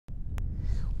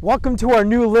Welcome to our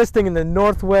new listing in the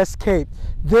Northwest Cape.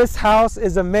 This house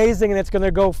is amazing and it's going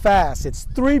to go fast. It's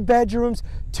 3 bedrooms,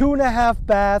 2.5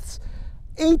 baths,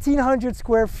 1,800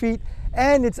 square feet,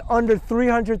 and it's under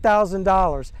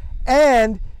 $300,000.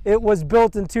 And it was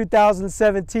built in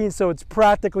 2017, so it's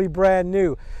practically brand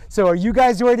new. So are you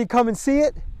guys ready to come and see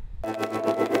it?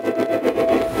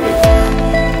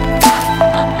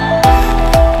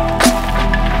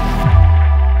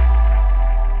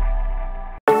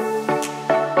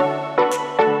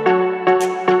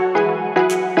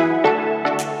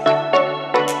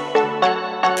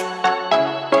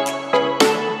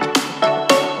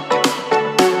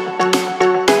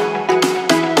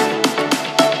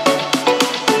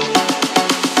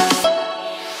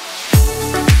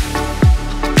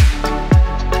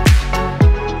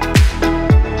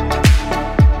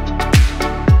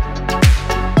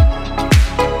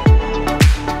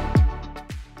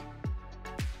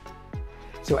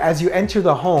 So as you enter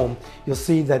the home, you'll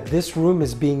see that this room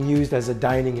is being used as a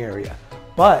dining area,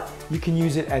 but you can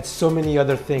use it as so many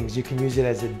other things. You can use it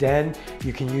as a den,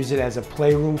 you can use it as a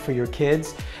playroom for your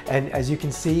kids, and as you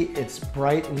can see, it's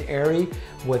bright and airy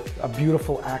with a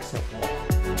beautiful accent wall.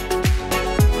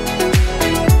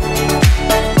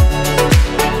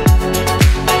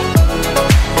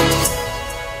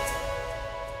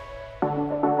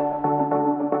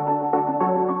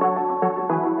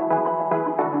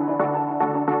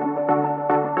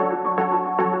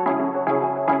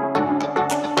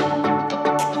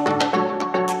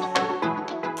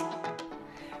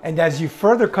 And as you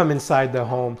further come inside the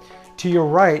home, to your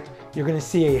right, you're going to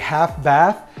see a half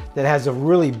bath that has a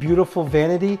really beautiful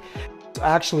vanity. It's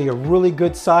actually a really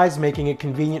good size, making it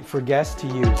convenient for guests to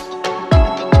use.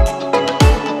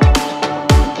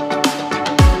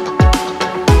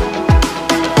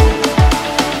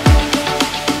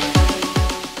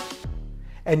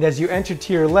 And as you enter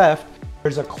to your left,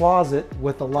 there's a closet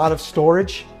with a lot of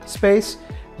storage space.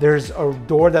 There's a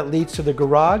door that leads to the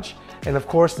garage, and of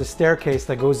course the staircase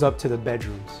that goes up to the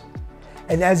bedrooms.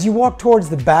 And as you walk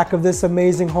towards the back of this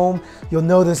amazing home, you'll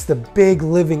notice the big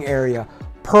living area,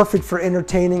 perfect for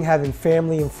entertaining, having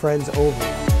family and friends over.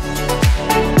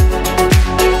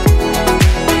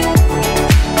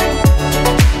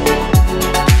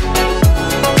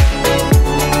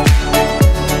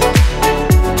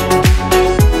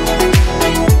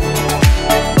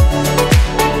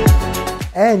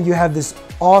 And you have this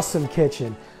awesome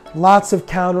kitchen. Lots of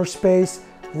counter space,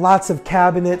 lots of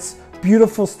cabinets,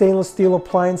 beautiful stainless steel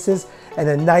appliances, and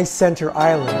a nice center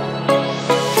island.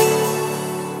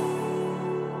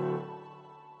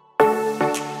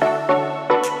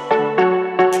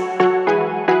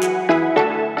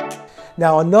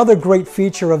 Now, another great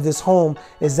feature of this home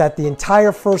is that the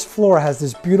entire first floor has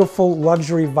this beautiful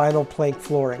luxury vinyl plank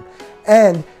flooring.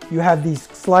 And you have these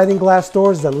sliding glass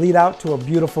doors that lead out to a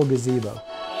beautiful gazebo.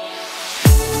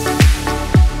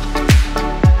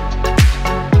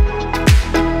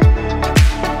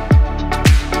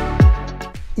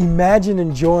 Imagine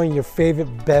enjoying your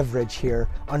favorite beverage here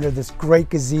under this great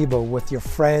gazebo with your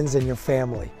friends and your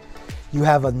family. You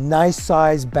have a nice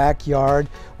sized backyard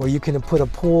where you can put a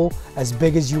pool as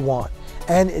big as you want.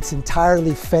 And it's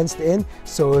entirely fenced in,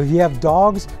 so if you have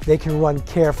dogs, they can run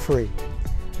carefree.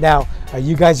 Now, are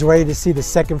you guys ready to see the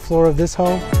second floor of this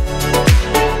home?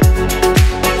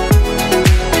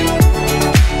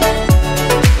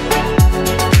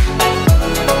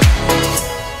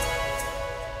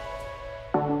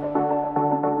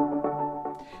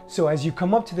 So as you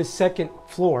come up to the second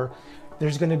floor,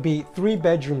 there's going to be 3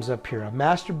 bedrooms up here, a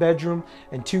master bedroom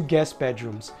and 2 guest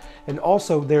bedrooms. And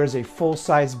also there's a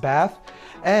full-size bath.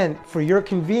 And for your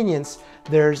convenience,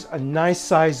 there's a nice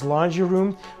sized laundry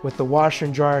room with the washer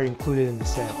and dryer included in the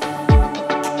sale.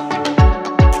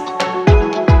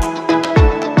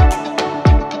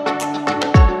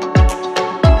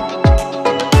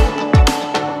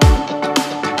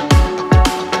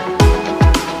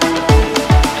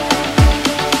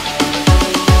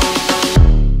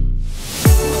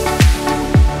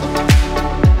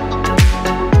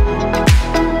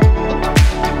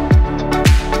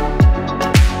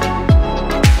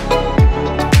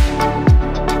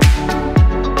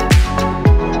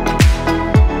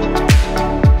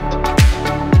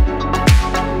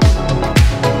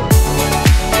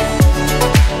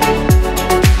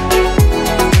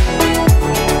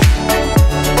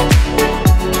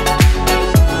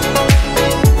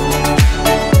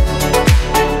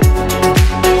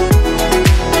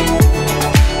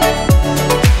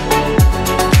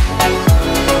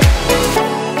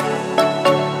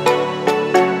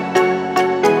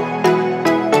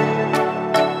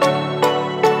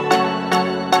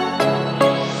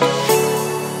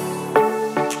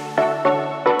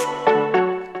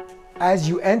 as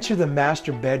you enter the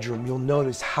master bedroom, you'll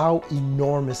notice how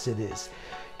enormous it is.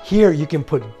 Here you can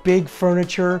put big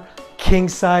furniture, king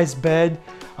size bed.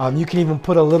 You can even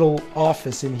put a little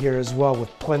office in here as well with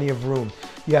plenty of room.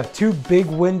 You have two big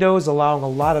windows allowing a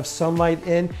lot of sunlight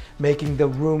in, making the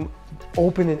room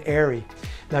open and airy.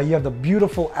 Now you have the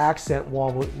beautiful accent wall,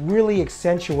 which really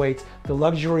accentuates the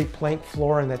luxury plank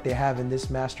flooring that they have in this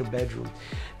master bedroom.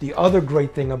 The other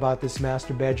great thing about this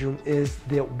master bedroom is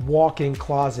the walk-in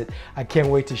closet. I can't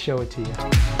wait to show it to you.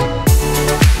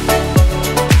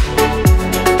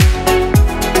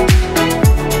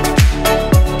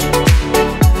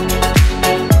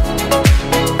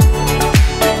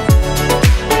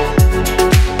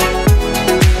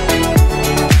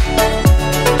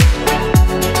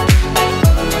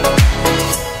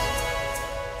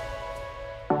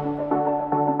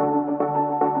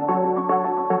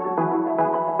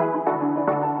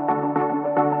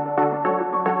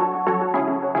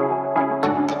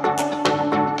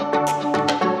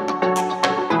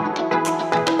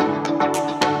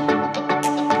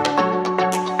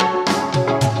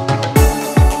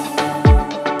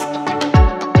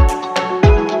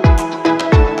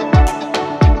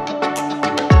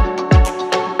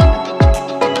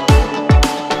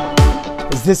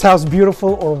 Is this house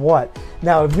beautiful or what?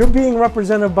 Now, if you're being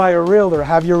represented by a realtor,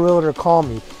 have your realtor call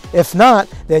me. If not,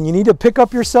 then you need to pick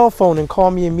up your cell phone and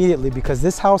call me immediately, because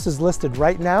this house is listed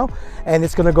right now and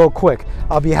it's gonna go quick.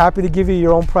 I'll be happy to give you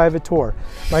your own private tour.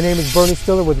 My name is Bernie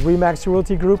Stiller with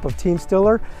Realty Group of Team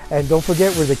Stiller, and don't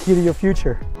forget, we're the key to your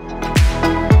future.